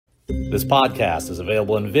This podcast is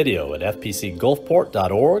available in video at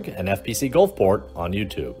fpcgulfport.org and FPC Gulfport on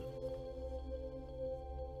YouTube.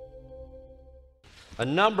 A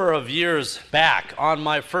number of years back, on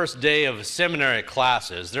my first day of seminary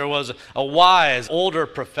classes, there was a wise, older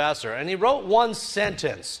professor, and he wrote one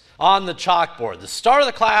sentence on the chalkboard. The start of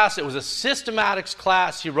the class, it was a systematics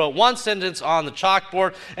class. He wrote one sentence on the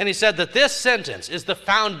chalkboard, and he said that this sentence is the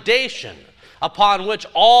foundation upon which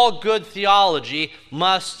all good theology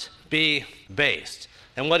must be based.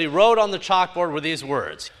 And what he wrote on the chalkboard were these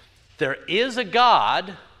words: "There is a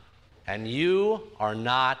God, and you are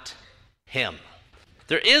not him."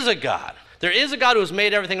 There is a God. There is a God who has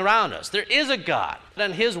made everything around us. There is a God,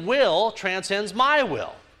 and his will transcends my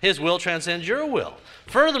will. His will transcends your will.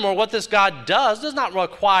 Furthermore, what this God does not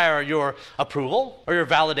require your approval or your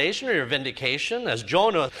validation or your vindication, as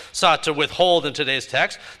Jonah sought to withhold in today's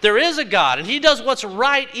text. There is a God, and he does what's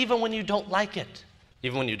right even when you don't like it,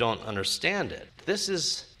 even when you don't understand it. This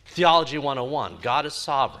is Theology 101. God is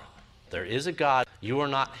sovereign. There is a God. You are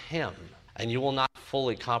not him, and you will not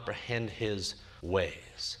fully comprehend his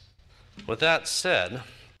ways. With that said,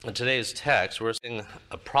 in today's text, we're seeing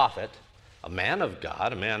a prophet, a man of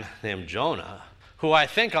God, a man named Jonah, who I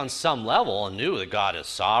think on some level knew that God is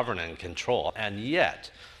sovereign and in control, and yet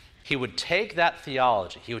he would take that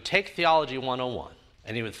theology, he would take Theology 101,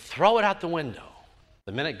 and he would throw it out the window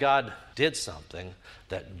the minute God did something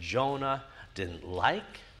that Jonah didn't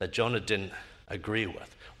like, that Jonah didn't agree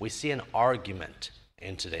with. We see an argument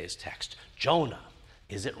in today's text. Jonah,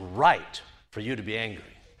 is it right for you to be angry?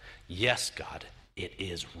 Yes, God, it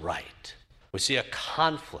is right. We see a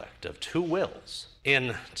conflict of two wills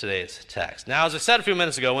in today's text. Now, as I said a few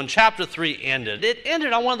minutes ago, when chapter 3 ended, it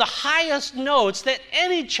ended on one of the highest notes that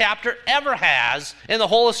any chapter ever has in the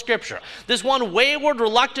whole of Scripture. This one wayward,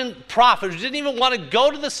 reluctant prophet who didn't even want to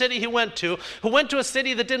go to the city he went to, who went to a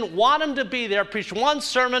city that didn't want him to be there, preached one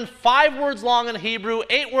sermon, 5 words long in Hebrew,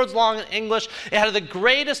 8 words long in English. It had the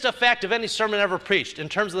greatest effect of any sermon ever preached in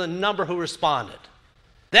terms of the number who responded.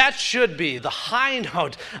 That should be the high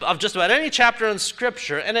note of just about any chapter in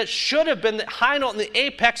Scripture, and it should have been the high note in the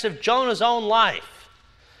apex of Jonah's own life.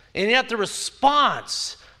 And yet the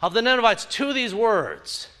response of the Ninevites to these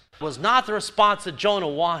words was not the response that Jonah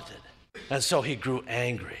wanted. And so he grew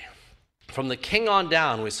angry. From the king on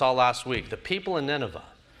down, we saw last week, the people in Nineveh,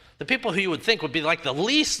 the people who you would think would be like the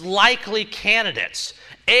least likely candidates,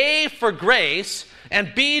 A, for grace,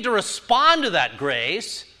 and B, to respond to that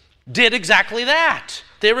grace, did exactly that.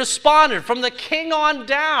 They responded from the king on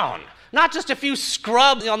down. Not just a few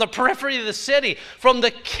scrubs on the periphery of the city. From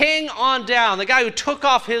the king on down, the guy who took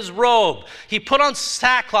off his robe. He put on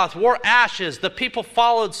sackcloth, wore ashes. The people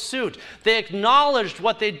followed suit. They acknowledged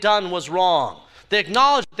what they'd done was wrong. They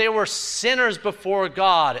acknowledged they were sinners before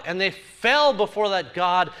God, and they fell before that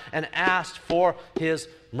God and asked for his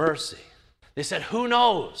mercy. They said, who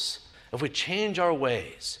knows? If we change our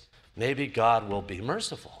ways, maybe God will be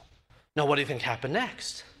merciful. Now, what do you think happened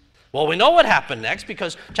next? Well, we know what happened next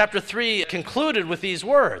because chapter 3 concluded with these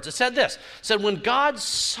words. It said this. It said, when God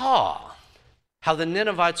saw how the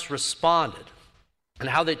Ninevites responded and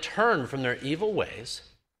how they turned from their evil ways,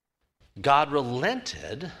 God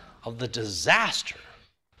relented of the disaster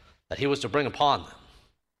that he was to bring upon them.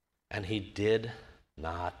 And he did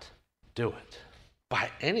not do it by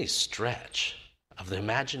any stretch of the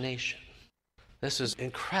imagination. This is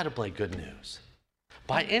incredibly good news.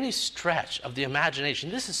 By any stretch of the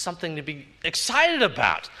imagination, this is something to be excited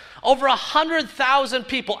about. Over 100,000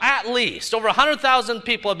 people, at least, over 100,000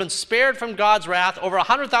 people have been spared from God's wrath. Over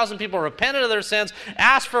 100,000 people repented of their sins,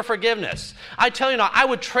 asked for forgiveness. I tell you now, I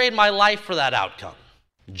would trade my life for that outcome.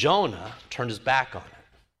 Jonah turned his back on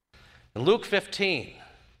it. In Luke 15,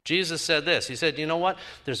 Jesus said this. He said, you know what?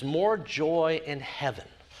 There's more joy in heaven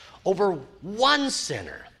over one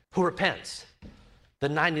sinner who repents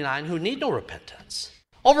than 99 who need no repentance.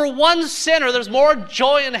 Over one sinner, there's more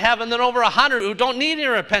joy in heaven than over 100 who don't need any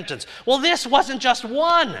repentance. Well, this wasn't just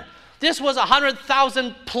one. This was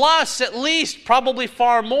 100,000 plus at least, probably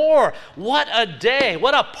far more. What a day.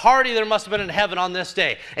 What a party there must have been in heaven on this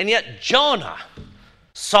day. And yet Jonah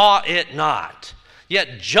saw it not.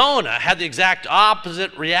 Yet Jonah had the exact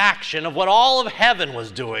opposite reaction of what all of heaven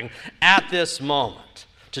was doing at this moment.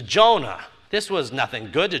 To Jonah, this was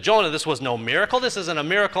nothing good. To Jonah, this was no miracle. This isn't a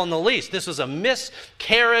miracle in the least. This was a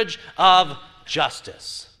miscarriage of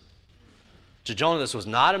justice. To Jonah, this was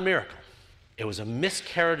not a miracle. It was a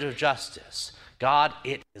miscarriage of justice. God,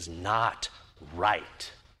 it is not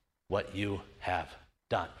right what you have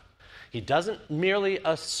done. He doesn't merely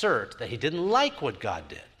assert that he didn't like what God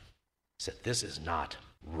did. He said, this is not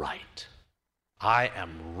right. I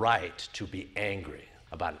am right to be angry.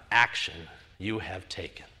 about an action you have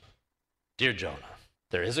taken. Dear Jonah,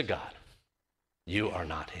 there is a God. You are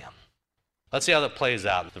not him. Let's see how that plays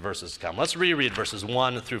out in the verses to come. Let's reread verses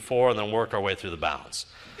 1 through 4 and then work our way through the balance.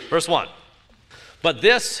 Verse 1. But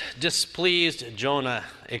this displeased Jonah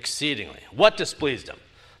exceedingly. What displeased him?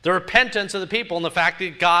 The repentance of the people and the fact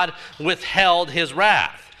that God withheld his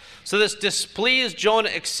wrath. So this displeased Jonah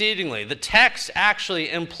exceedingly. The text actually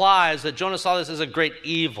implies that Jonah saw this as a great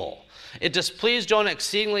evil. It displeased Jonah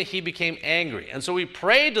exceedingly. He became angry. And so he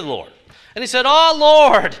prayed to the Lord. And he said, "Oh,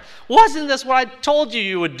 Lord, wasn't this what I told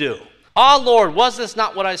you would do? Oh, Lord, was this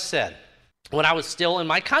not what I said when I was still in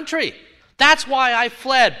my country? That's why I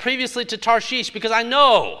fled previously to Tarshish, because I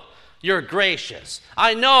know you're gracious.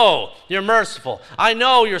 I know you're merciful. I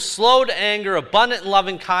know you're slow to anger, abundant in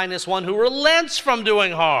loving kindness, one who relents from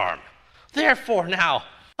doing harm. Therefore now,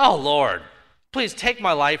 oh, Lord, please take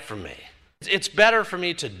my life from me. It's better for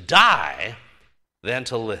me to die than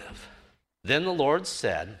to live." Then the Lord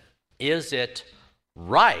said, "Is it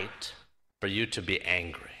right for you to be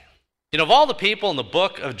angry?" You know, of all the people in the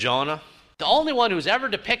book of Jonah, the only one who's ever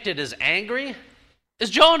depicted as angry is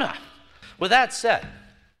Jonah. With that said,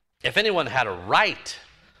 if anyone had a right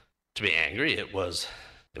to be angry, it was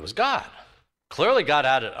God. Clearly, God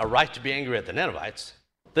had a right to be angry at the Ninevites.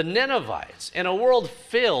 The Ninevites, in a world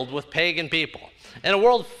filled with pagan people, in a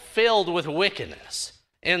world filled with wickedness,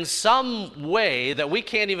 in some way that we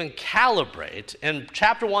can't even calibrate, in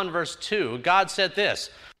chapter 1, verse 2, God said this: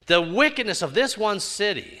 the wickedness of this one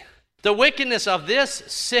city, the wickedness of this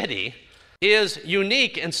city is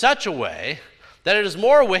unique in such a way that it is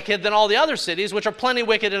more wicked than all the other cities, which are plenty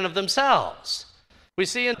wicked in of themselves. We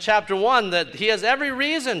see in chapter 1 that he has every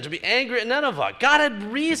reason to be angry at Nineveh. God had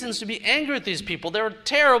reasons to be angry at these people. They were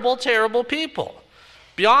terrible, terrible people.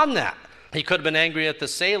 Beyond that, he could have been angry at the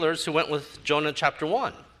sailors who went with Jonah in chapter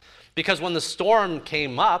 1. Because when the storm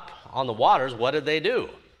came up on the waters, what did they do?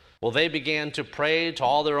 Well, they began to pray to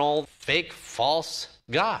all their old fake, false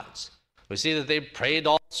gods. We see that they prayed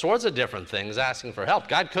all sorts of different things, asking for help.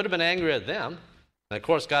 God could have been angry at them. And of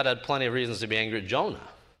course, God had plenty of reasons to be angry at Jonah,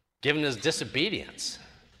 given his disobedience.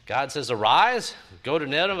 God says, "Arise, go to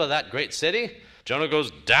Nineveh, that great city." Jonah goes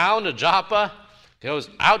down to Joppa, goes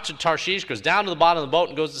out to Tarshish, goes down to the bottom of the boat,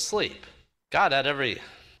 and goes to sleep. God had every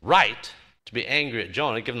right to be angry at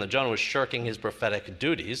Jonah, given that Jonah was shirking his prophetic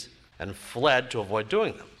duties and fled to avoid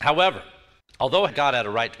doing them. However, although God had a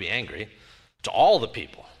right to be angry to all the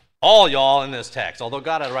people, all y'all in this text, although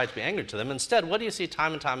God had a right to be angry to them, instead, what do you see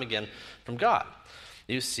time and time again from God?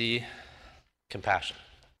 You see compassion.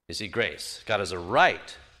 You see grace. God has a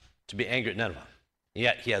right to be angry at Nineveh,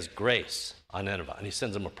 yet he has grace on Nineveh, and he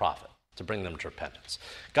sends them a prophet to bring them to repentance.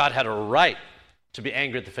 God had a right to be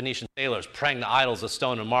angry at the Phoenician sailors praying to idols of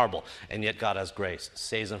stone and marble, and yet God has grace,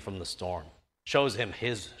 saves them from the storm, shows him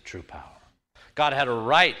his true power. God had a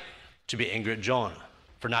right to be angry at Jonah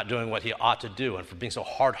for not doing what he ought to do and for being so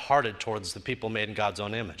hard-hearted towards the people made in God's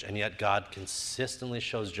own image. And yet God consistently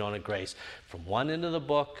shows Jonah grace from one end of the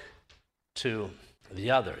book to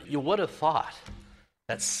the other. You would have thought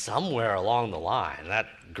that somewhere along the line,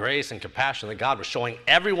 that grace and compassion that God was showing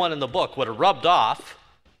everyone in the book would have rubbed off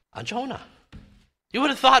on Jonah. You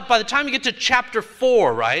would have thought by the time you get to chapter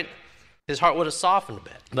 4, right, his heart would have softened a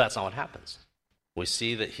bit. But that's not what happens. We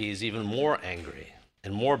see that he's even more angry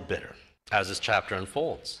and more bitter as this chapter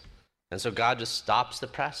unfolds. And so God just stops the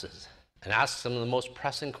presses and asks him the most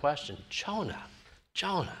pressing question: Jonah,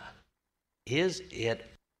 is it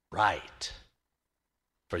right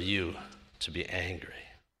for you to be angry?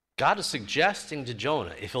 God is suggesting to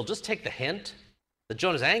Jonah, if he'll just take the hint, that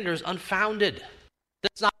Jonah's anger is unfounded.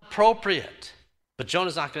 That's not appropriate. But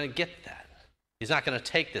Jonah's not going to get that. He's not going to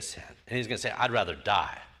take this hint. And he's going to say, "I'd rather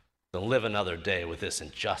die than live another day with this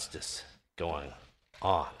injustice going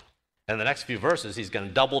on." And in the next few verses, he's going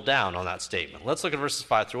to double down on that statement. Let's look at verses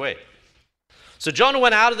 5 through 8. So Jonah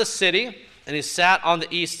went out of the city, and he sat on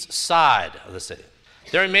the east side of the city.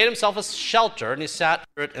 There he made himself a shelter, and he sat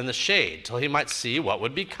under it in the shade, till he might see what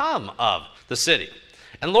would become of the city.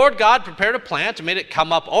 And Lord God prepared a plant and made it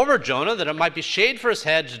come up over Jonah, that it might be shade for his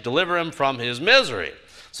head to deliver him from his misery.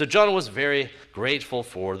 So Jonah was very grateful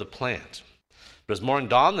for the plant. But as morning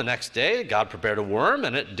dawned the next day, God prepared a worm,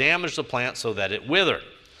 and it damaged the plant so that it withered.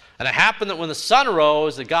 And it happened that when the sun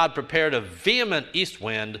arose, that God prepared a vehement east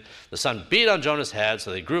wind. The sun beat on Jonah's head,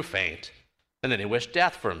 so that he grew faint. And then he wished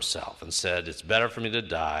death for himself and said, "It's better for me to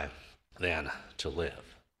die than to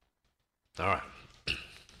live." All right.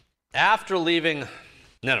 After leaving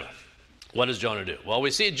Nineveh, what does Jonah do? Well,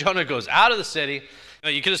 we see Jonah goes out of the city.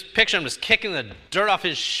 You can just picture him just kicking the dirt off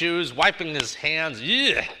his shoes, wiping his hands.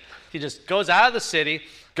 Yeah. He just goes out of the city,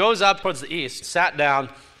 goes up towards the east, sat down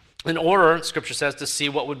in order, Scripture says, to see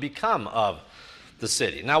what would become of the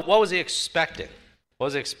city. Now, what was he expecting? What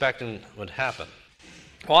was he expecting would happen?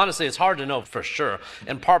 Well, honestly, it's hard to know for sure,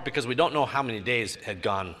 in part because we don't know how many days had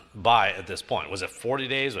gone by at this point. Was it 40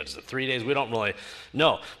 days? Was it 3 days? We don't really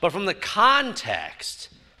know. But from the context,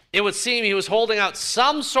 it would seem he was holding out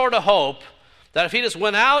some sort of hope that if he just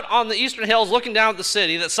went out on the eastern hills looking down at the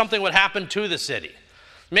city, that something would happen to the city.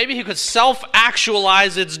 Maybe he could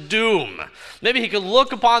self-actualize its doom. Maybe he could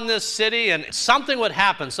look upon this city and something would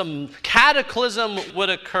happen. Some cataclysm would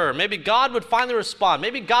occur. Maybe God would finally respond.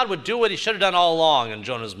 Maybe God would do what he should have done all along in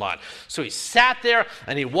Jonah's mind. So he sat there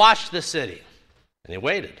and he watched the city. And he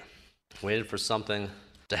waited. Waited for something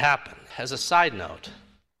to happen. As a side note,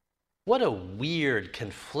 what a weird,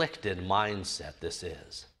 conflicted mindset this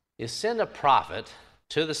is. You send a prophet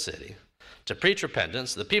to the city to preach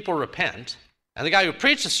repentance. The people repent. And the guy who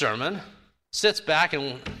preached the sermon sits back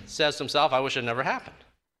and says to himself, I wish it never happened.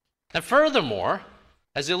 And furthermore,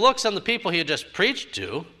 as he looks on the people he had just preached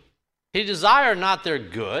to, he desired not their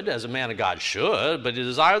good, as a man of God should, but he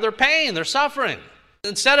desired their pain, their suffering.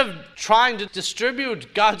 Instead of trying to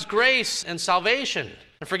distribute God's grace and salvation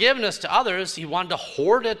and forgiveness to others, he wanted to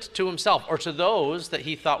hoard it to himself or to those that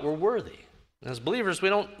he thought were worthy. And as believers, we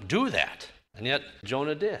don't do that. And yet,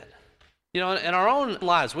 Jonah did. You know, in our own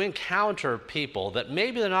lives, we encounter people that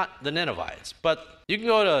maybe they're not the Ninevites, but you can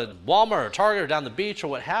go to Walmart or Target or down the beach or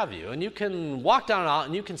what have you, and you can walk down an aisle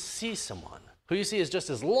and you can see someone who you see is just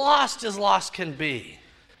as lost can be,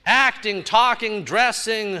 acting, talking,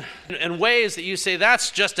 dressing in ways that you say,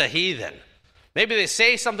 that's just a heathen. Maybe they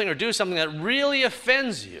say something or do something that really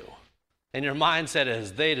offends you, and your mindset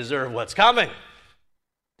is, they deserve what's coming.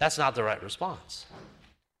 That's not the right response.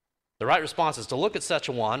 The right response is to look at such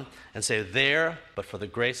a one and say, there, but for the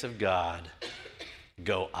grace of God,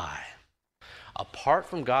 go I. Apart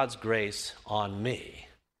from God's grace on me,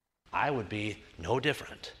 I would be no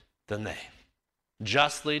different than they,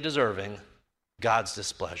 justly deserving God's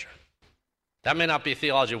displeasure. That may not be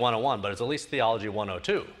Theology 101, but it's at least Theology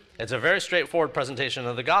 102. It's a very straightforward presentation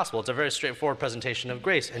of the gospel. It's a very straightforward presentation of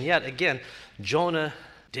grace. And yet, again, Jonah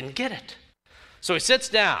didn't get it. So he sits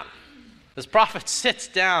down. This prophet sits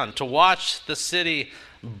down to watch the city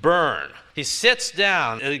burn. He sits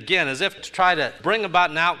down, again, as if to try to bring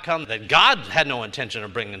about an outcome that God had no intention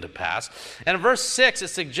of bringing to pass. And in verse 6, it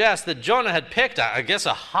suggests that Jonah had picked, I guess,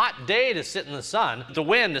 a hot day to sit in the sun. The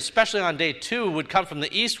wind, especially on day 2, would come from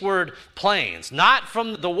the eastward plains, not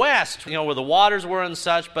from the west, where the waters were and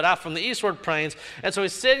such, but out from the eastward plains. And so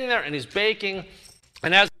he's sitting there and he's baking.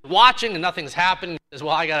 And as he's watching and nothing's happening, he says,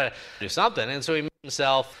 well, I got to do something. And so he made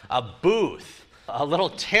himself a booth, a little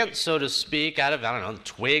tent, so to speak, out of,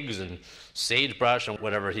 twigs and sagebrush and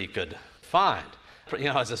whatever he could find.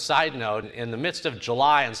 As a side note, in the midst of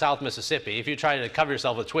July in South Mississippi, if you try to cover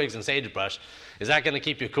yourself with twigs and sagebrush, is that going to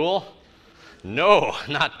keep you cool? No,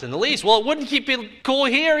 not in the least. Well, it wouldn't keep you cool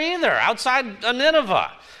here either, outside of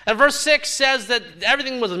Nineveh. And verse 6 says that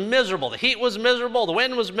everything was miserable. The heat was miserable, the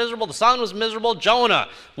wind was miserable, the sun was miserable, Jonah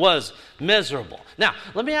was miserable. Now,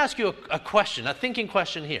 let me ask you a question, a thinking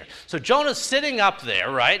question here. So Jonah's sitting up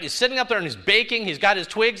there, right? He's sitting up there and he's baking. He's got his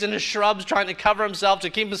twigs and his shrubs trying to cover himself, to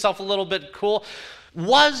keep himself a little bit cool.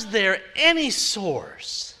 Was there any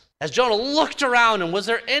source, as Jonah looked around, and was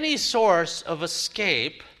there any source of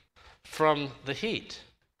escape from the heat?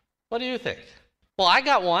 What do you think? Well, I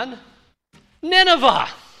got one. Nineveh.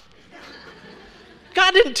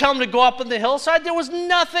 God didn't tell him to go up on the hillside. There was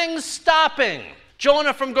nothing stopping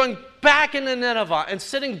Jonah from going back into Nineveh and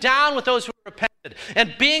sitting down with those who repented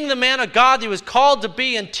and being the man of God he was called to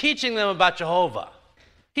be and teaching them about Jehovah.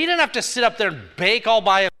 He didn't have to sit up there and bake all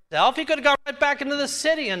by himself. He could have gone right back into the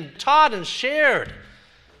city and taught and shared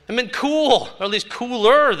and been cool, or at least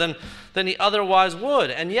cooler than he otherwise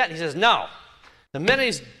would. And yet he says, no. The minute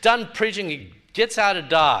he's done preaching, he gets out of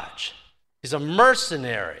Dodge. He's a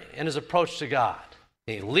mercenary in his approach to God.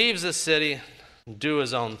 He leaves the city and do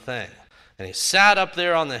his own thing. And he sat up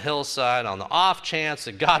there on the hillside on the off chance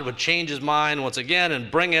that God would change his mind once again and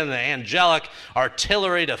bring in the angelic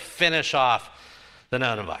artillery to finish off the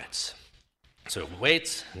Ninevites. So he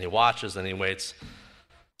waits and he watches and he waits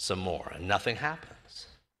some more, and nothing happens.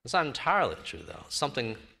 It's not entirely true, though.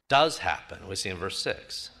 Something does happen, we see in verse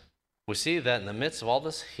 6. We see that in the midst of all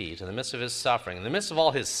this heat, in the midst of his suffering, in the midst of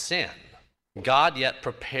all his sin, God yet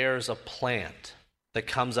prepares a plant that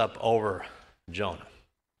comes up over Jonah.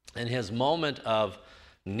 In his moment of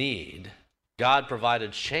need, God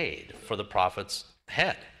provided shade for the prophet's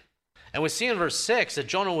head. And we see in verse 6 that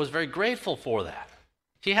Jonah was very grateful for that.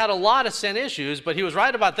 He had a lot of sin issues, but he was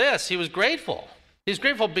right about this. He was grateful. He's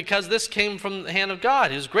grateful because this came from the hand of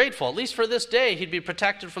God. He was grateful. At least for this day, he'd be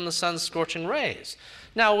protected from the sun's scorching rays.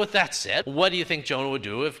 Now, with that said, what do you think Jonah would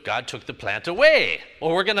do if God took the plant away?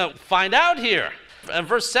 Well, we're going to find out here. In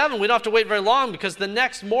verse 7, we don't have to wait very long because the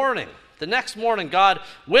next morning, God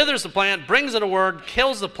withers the plant, brings it a word,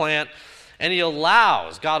 kills the plant, and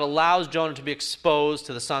God allows Jonah to be exposed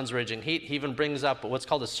to the sun's raging heat. He even brings up what's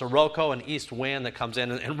called a sirocco, an east wind that comes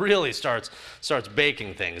in and really starts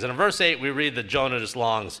baking things. And in verse 8, we read that Jonah just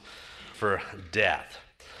longs for death.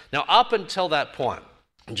 Now, up until that point,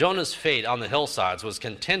 Jonah's fate on the hillsides was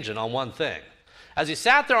contingent on one thing. As he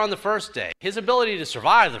sat there on the first day, his ability to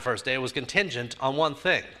survive the first day was contingent on one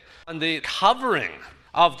thing, on the covering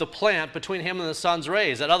of the plant between him and the sun's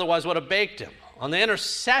rays that otherwise would have baked him, on the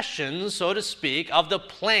intercession, so to speak, of the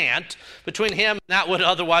plant between him and that would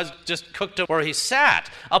otherwise just cooked to where he sat.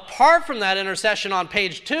 Apart from that intercession on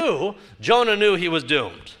page 2, Jonah knew he was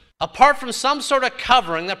doomed. Apart from some sort of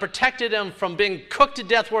covering that protected him from being cooked to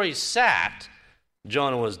death where he sat,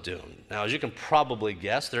 Jonah was doomed. Now, as you can probably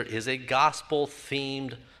guess, there is a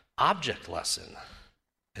gospel-themed object lesson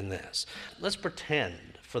in this. Let's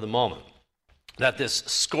pretend for the moment that this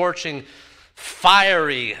scorching,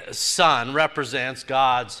 fiery sun represents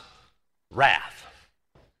God's wrath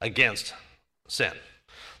against sin.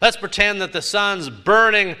 Let's pretend that the sun's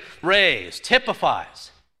burning rays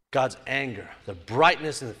typifies God's anger, the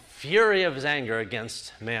brightness and the fury of his anger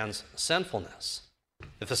against man's sinfulness.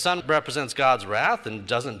 If the sun represents God's wrath, then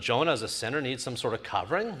doesn't Jonah as a sinner need some sort of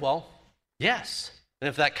covering? Well, yes. And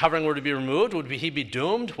if that covering were to be removed, would he be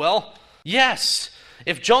doomed? Well, yes.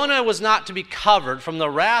 If Jonah was not to be covered from the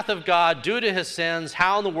wrath of God due to his sins,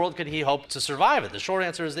 how in the world could he hope to survive it? The short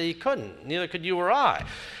answer is that he couldn't. Neither could you or I.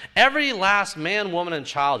 Every last man, woman, and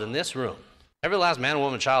child in this room, every last man,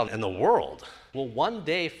 woman, and child in the world will one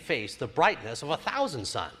day face the brightness of 1,000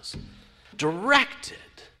 suns directed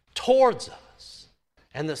towards us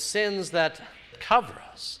and the sins that cover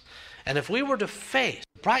us. And if we were to face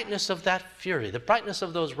the brightness of that fury, the brightness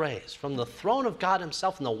of those rays from the throne of God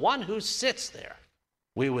himself and the one who sits there,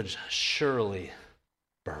 we would surely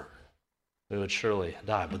burn. We would surely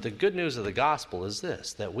die. But the good news of the gospel is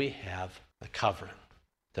this, that we have a covering,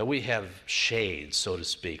 that we have shade, so to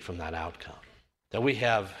speak, from that outcome, that we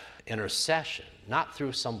have intercession, not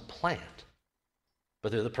through some plant,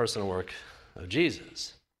 but through the personal work of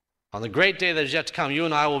Jesus. On the great day that is yet to come, you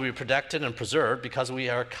and I will be protected and preserved because we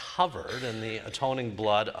are covered in the atoning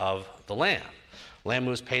blood of the Lamb. Lamb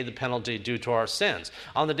who has paid the penalty due to our sins.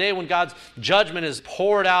 On the day when God's judgment is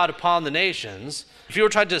poured out upon the nations, if you were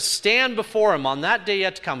trying to stand before him on that day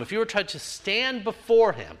yet to come, if you were trying to stand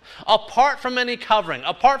before him, apart from any covering,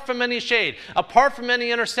 apart from any shade, apart from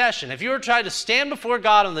any intercession, if you were trying to stand before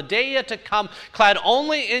God on the day yet to come, clad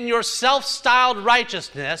only in your self-styled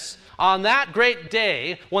righteousness, on that great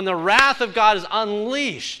day, when the wrath of God is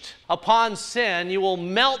unleashed upon sin, you will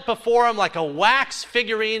melt before him like a wax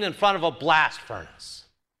figurine in front of a blast furnace.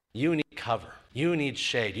 You need cover. You need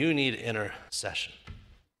shade. You need intercession.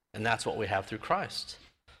 And that's what we have through Christ.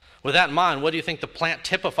 With that in mind, what do you think the plant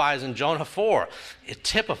typifies in Jonah 4? It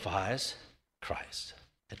typifies Christ.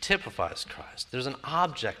 It typifies Christ. There's an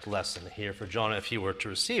object lesson here for Jonah if he were to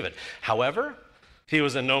receive it. However, he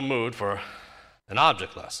was in no mood for an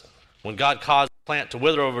object lesson. When God caused the plant to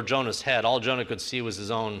wither over Jonah's head, all Jonah could see was his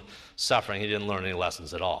own suffering. He didn't learn any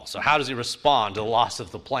lessons at all. So how does he respond to the loss of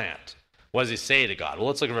the plant? What does he say to God? Well,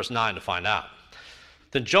 let's look at verse 9 to find out.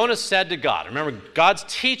 Then Jonah said to God, remember, God's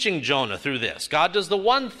teaching Jonah through this. God does the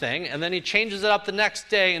one thing, and then he changes it up the next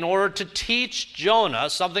day in order to teach Jonah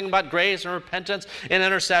something about grace and repentance and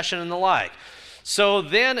intercession and the like. So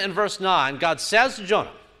then in verse 9, God says to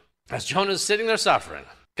Jonah, as Jonah is sitting there suffering,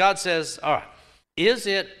 God says, all right, is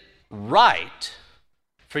it right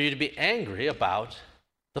for you to be angry about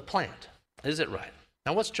the plant? Is it right?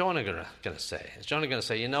 Now, what's Jonah going to say? Is Jonah going to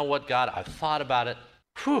say, you know what, God, I've thought about it.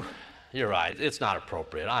 Whew, you're right. It's not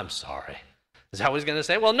appropriate. I'm sorry. Is that what he's going to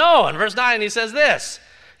say? Well, no. In verse 9, he says this.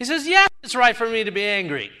 He says, yes, it's right for me to be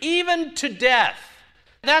angry, even to death.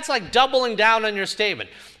 That's like doubling down on your statement.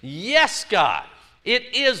 Yes, God,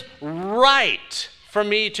 it is right for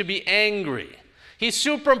me to be angry. He's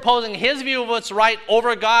superimposing his view of what's right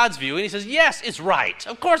over God's view. And he says, yes, it's right.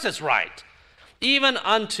 Of course it's right. Even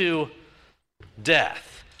unto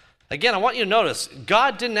death. Again, I want you to notice,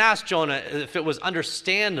 God didn't ask Jonah if it was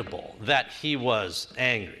understandable that he was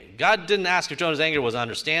angry. God didn't ask if Jonah's anger was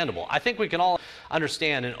understandable. I think we can all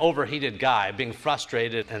understand an overheated guy being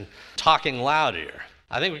frustrated and talking louder.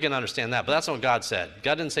 I think we can understand that, but that's not what God said.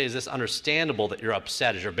 God didn't say, is this understandable that you're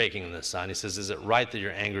upset as you're baking in the sun? He says, is it right that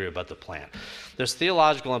you're angry about the plant? There's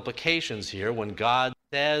theological implications here when God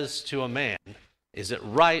says to a man, Is it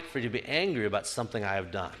right for you to be angry about something I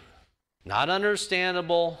have done? Not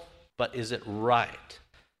understandable, but is it right?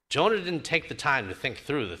 Jonah didn't take the time to think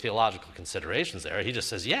through the theological considerations there. He just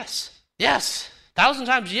says, yes, 1,000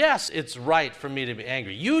 times yes, it's right for me to be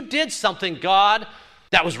angry. You did something, God,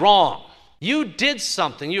 that was wrong. You did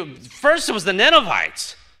something. First it was the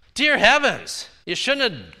Ninevites. Dear heavens, you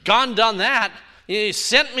shouldn't have done that. You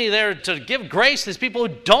sent me there to give grace to these people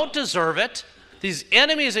who don't deserve it. These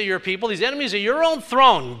enemies of your people, these enemies of your own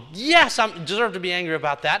throne. Yes, I deserve to be angry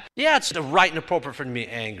about that. Yeah, it's right and appropriate for me to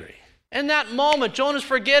be angry. In that moment, Jonah's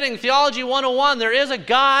forgetting Theology 101. There is a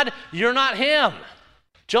God, you're not him.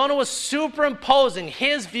 Jonah was superimposing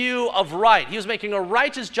his view of right. He was making a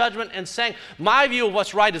righteous judgment and saying, my view of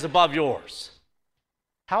what's right is above yours.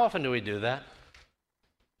 How often do we do that?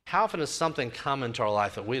 How often does something come into our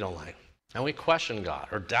life that we don't like, and we question God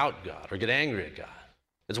or doubt God or get angry at God?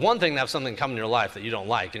 It's one thing to have something come in your life that you don't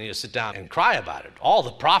like and you just sit down and cry about it. All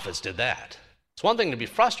the prophets did that. It's one thing to be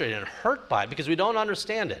frustrated and hurt by it because we don't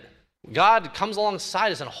understand it. God comes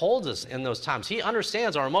alongside us and holds us in those times. He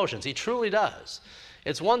understands our emotions. He truly does.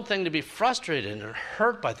 It's one thing to be frustrated and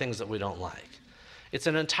hurt by things that we don't like. It's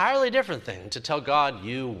an entirely different thing to tell God,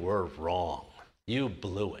 you were wrong. You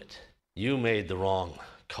blew it. You made the wrong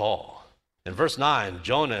call. In verse 9,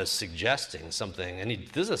 Jonah is suggesting something, and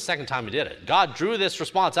this is the second time he did it. God drew this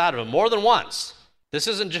response out of him more than once. This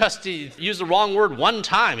isn't just he used the wrong word one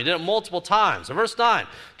time. He did it multiple times. In verse 9,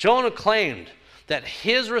 Jonah claimed that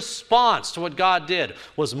his response to what God did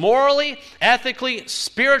was morally, ethically,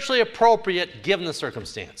 spiritually appropriate given the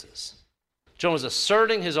circumstances. Jonah was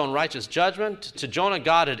asserting his own righteous judgment. To Jonah,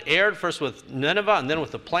 God had erred first with Nineveh and then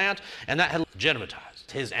with the plant, and that had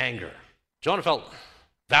legitimatized his anger. Jonah felt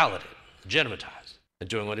validated, legitimatized in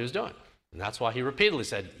doing what he was doing. And that's why he repeatedly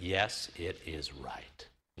said, yes, it is right.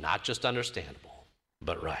 Not just understandable,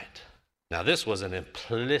 but right. Now, this was an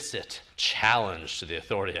implicit challenge to the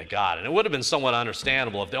authority of God, and it would have been somewhat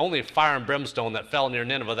understandable if the only fire and brimstone that fell near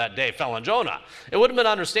Nineveh that day fell on Jonah. It would have been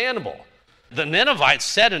understandable. The Ninevites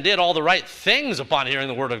said and did all the right things upon hearing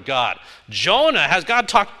the word of God. Jonah has God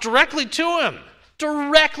talk directly to him.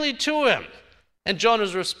 And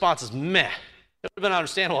Jonah's response is meh. It would have been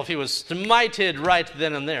understandable if he was smited right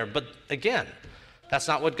then and there. But again, that's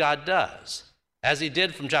not what God does. As he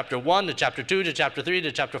did from chapter 1 to chapter 2 to chapter 3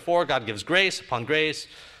 to chapter 4, God gives grace upon grace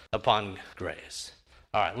upon grace.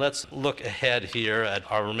 All right, let's look ahead here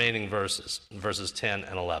at our remaining verses 10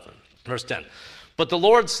 and 11. Verse 10, but the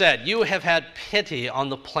Lord said, you have had pity on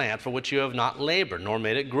the plant for which you have not labored, nor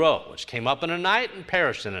made it grow, which came up in a night and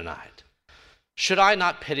perished in a night. Should I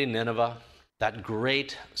not pity Nineveh, that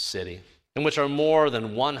great city, in which are more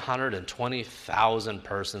than 120,000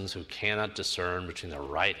 persons who cannot discern between their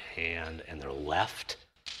right hand and their left?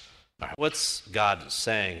 All right, what's God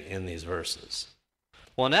saying in these verses?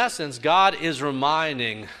 Well, in essence, God is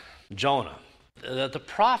reminding Jonah that the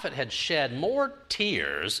prophet had shed more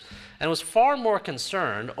tears and was far more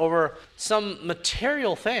concerned over some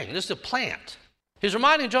material thing, just a plant. He's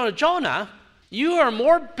reminding Jonah, you are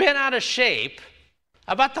more bent out of shape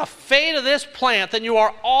about the fate of this plant than you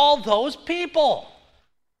are all those people.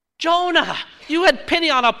 Jonah, you had pity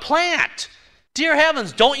on a plant. Dear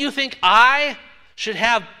heavens, don't you think I should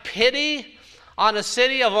have pity on a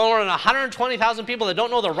city of over 120,000 people that don't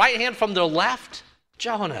know their right hand from their left?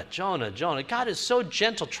 Jonah. God is so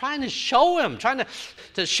gentle, trying to show him, trying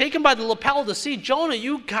to shake him by the lapel to see, Jonah,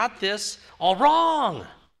 you got this all wrong.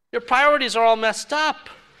 Your priorities are all messed up.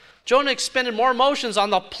 Jonah expended more emotions on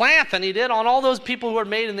the plant than he did on all those people who are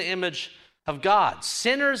made in the image of God.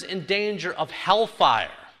 Sinners in danger of hellfire,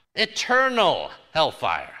 eternal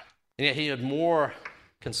hellfire. And yet he had more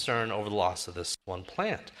concern over the loss of this one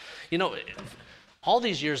plant. You know, all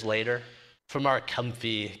these years later, from our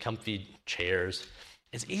comfy chairs,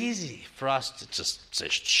 it's easy for us to just say,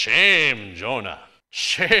 shame, Jonah,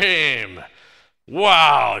 shame.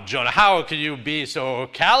 Wow, Jonah, how could you be so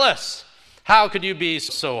callous? How could you be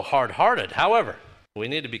so hard-hearted? However, we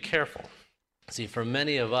need to be careful. See, for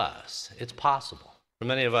many of us, it's possible.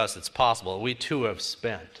 We too have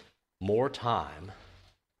spent more time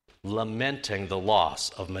lamenting the loss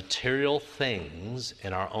of material things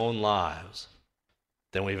in our own lives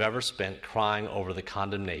than we've ever spent crying over the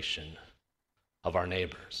condemnation of our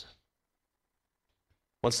neighbors.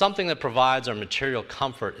 When something that provides our material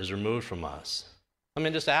comfort is removed from us, let me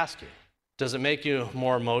just ask you, does it make you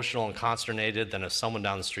more emotional and consternated than if someone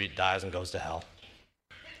down the street dies and goes to hell?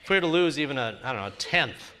 If we were to lose even a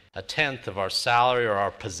tenth of our salary or our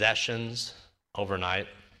possessions overnight,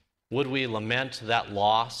 would we lament that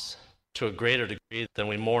loss to a greater degree than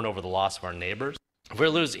we mourn over the loss of our neighbors? If we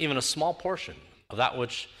were to lose even a small portion of that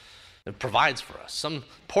which It provides for us some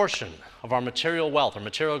portion of our material wealth, our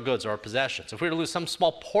material goods, or our possessions. If we were to lose some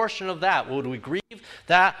small portion of that, would we grieve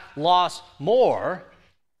that loss more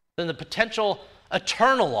than the potential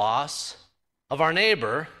eternal loss of our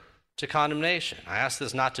neighbor to condemnation? I ask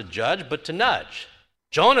this not to judge, but to nudge.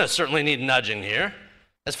 Jonah certainly needs nudging here.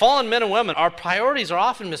 As fallen men and women, our priorities are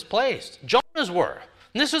often misplaced. Jonah's were.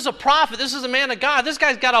 And this is a prophet. This is a man of God. This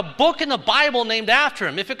guy's got a book in the Bible named after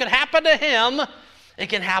him. If it could happen to him, it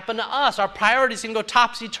can happen to us. Our priorities can go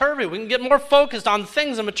topsy-turvy. We can get more focused on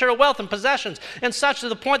things and material wealth and possessions and such, to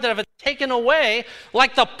the point that if it's taken away,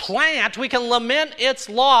 like the plant, we can lament its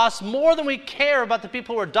loss more than we care about the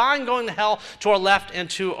people who are dying, going to hell to our left and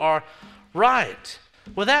to our right.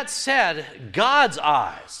 With that said, God's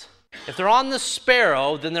eyes, if they're on the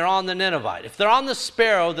sparrow, then they're on the Ninevite. If they're on the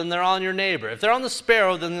sparrow, then they're on your neighbor. If they're on the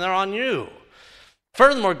sparrow, then they're on you.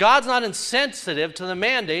 Furthermore, God's not insensitive to the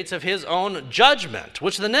mandates of his own judgment,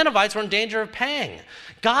 which the Ninevites were in danger of paying.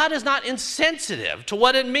 God is not insensitive to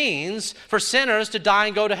what it means for sinners to die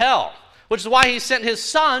and go to hell, which is why he sent his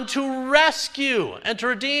son to rescue and to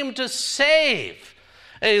redeem, to save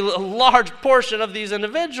a large portion of these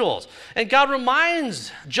individuals. And God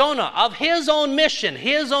reminds Jonah of his own mission,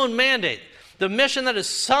 his own mandate, the mission that his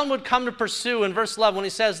son would come to pursue in verse 11 when he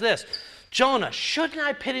says this, Jonah, shouldn't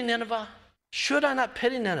I pity Nineveh? Should I not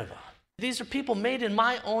pity Nineveh? These are people made in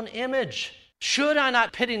my own image. Should I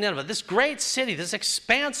not pity Nineveh? This great city, this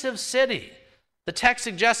expansive city. The text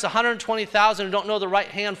suggests 120,000 who don't know the right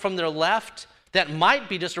hand from their left. That might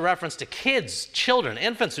be just a reference to kids, children,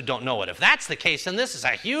 infants who don't know it. If that's the case, then this is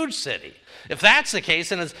a huge city. If that's the case,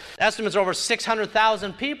 then its estimates are over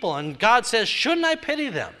 600,000 people. And God says, shouldn't I pity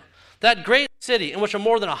them? That great city in which are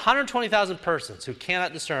more than 120,000 persons who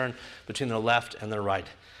cannot discern between their left and their right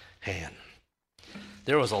hand.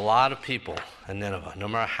 There was a lot of people in Nineveh, no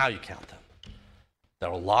matter how you count them,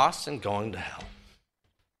 that were lost and going to hell.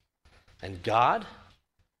 And God,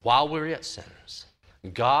 while we were yet sinners,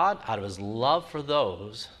 God, out of his love for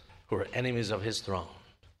those who were enemies of his throne,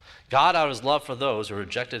 God, out of his love for those who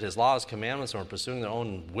rejected his laws, commandments, and were pursuing their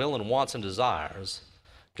own will and wants and desires,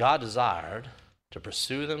 God desired to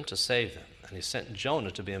pursue them, to save them. And he sent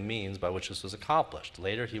Jonah to be a means by which this was accomplished.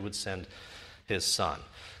 Later, he would send his son.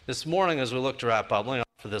 This morning, as we look to wrap up, let me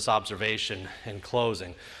offer this observation in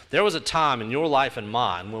closing. There was a time in your life and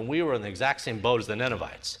mine when we were in the exact same boat as the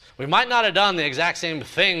Ninevites. We might not have done the exact same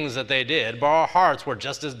things that they did, but our hearts were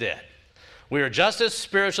just as dead. We were just as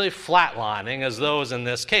spiritually flatlining as those in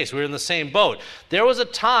this case. We were in the same boat. There was a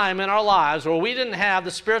time in our lives where we didn't have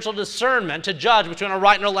the spiritual discernment to judge between our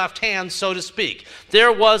right and our left hand, so to speak.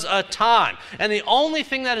 There was a time. And the only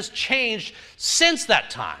thing that has changed since that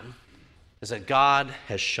time is that God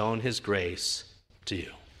has shown his grace to you.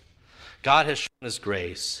 God has shown his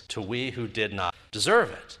grace to we who did not deserve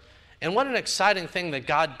it. And what an exciting thing that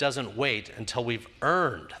God doesn't wait until we've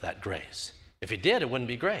earned that grace. If he did, it wouldn't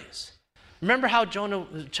be grace. Remember how Jonah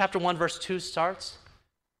chapter 1 verse 2 starts?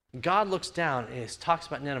 God looks down and he talks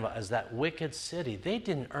about Nineveh as that wicked city. They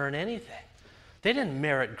didn't earn anything. They didn't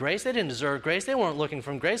merit grace. They didn't deserve grace. They weren't looking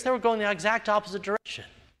for grace. They were going the exact opposite direction.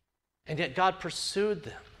 And yet God pursued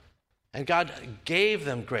them. And God gave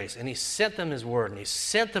them grace, and he sent them his word, and he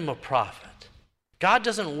sent them a prophet. God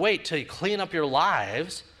doesn't wait till you clean up your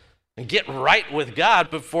lives and get right with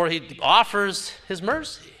God before he offers his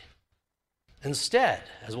mercy. Instead,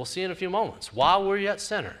 as we'll see in a few moments, while we're yet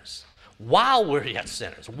sinners, while we're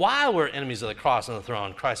enemies of the cross and the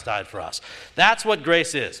throne, Christ died for us. That's what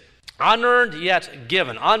grace is. Unearned yet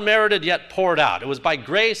given, unmerited yet poured out. It was by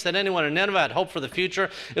grace that anyone in Nineveh had hope for the future.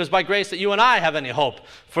 It was by grace that you and I have any hope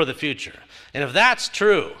for the future. And if that's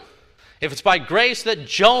true, if it's by grace that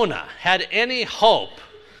Jonah had any hope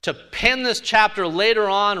to pen this chapter later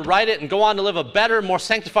on, write it, and go on to live a better, more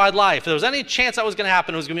sanctified life, if there was any chance that was going to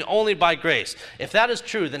happen, it was going to be only by grace. If that is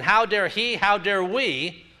true, then how dare he, how dare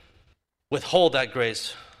we withhold that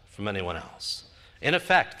grace from anyone else? In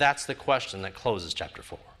effect, that's the question that closes chapter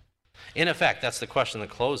 4. In effect, that's the question that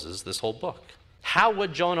closes this whole book. How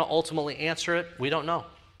would Jonah ultimately answer it? We don't know,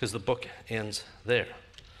 because the book ends there.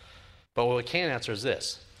 But what we can answer is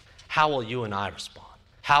this. How will you and I respond?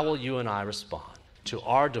 How will you and I respond to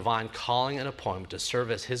our divine calling and appointment to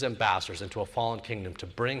serve as his ambassadors into a fallen kingdom, to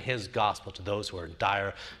bring his gospel to those who are in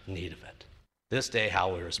dire need of it? This day, how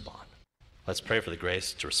will we respond? Let's pray for the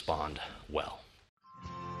grace to respond well.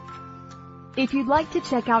 If you'd like to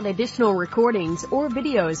check out additional recordings or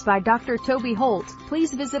videos by Dr. Toby Holt,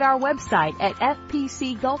 please visit our website at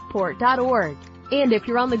fpcgulfport.org. And if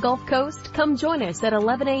you're on the Gulf Coast, come join us at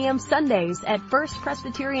 11 a.m. Sundays at First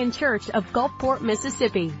Presbyterian Church of Gulfport,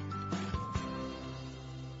 Mississippi.